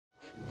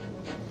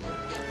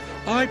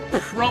I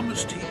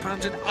promised, he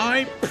panted.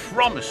 I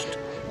promised.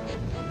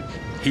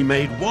 He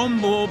made one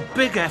more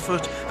big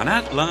effort, and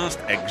at last,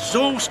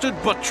 exhausted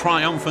but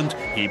triumphant,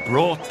 he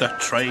brought the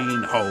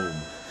train home.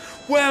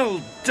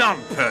 Well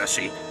done,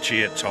 Percy,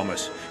 cheered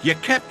Thomas. You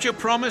kept your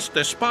promise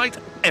despite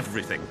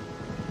everything.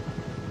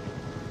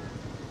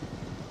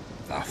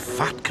 The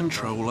fat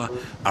controller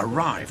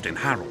arrived in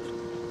Harold.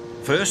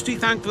 First he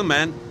thanked the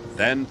men,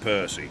 then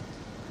Percy.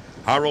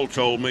 Harold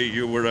told me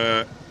you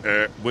were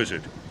a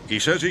wizard. He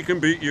says he can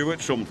beat you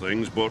at some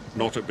things, but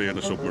not at being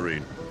a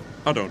submarine.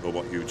 I don't know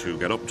what you two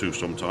get up to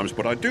sometimes,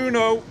 but I do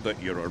know that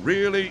you're a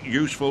really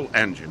useful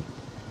engine.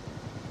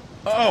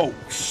 Oh,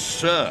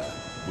 sir,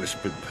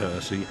 whispered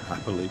Percy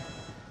happily.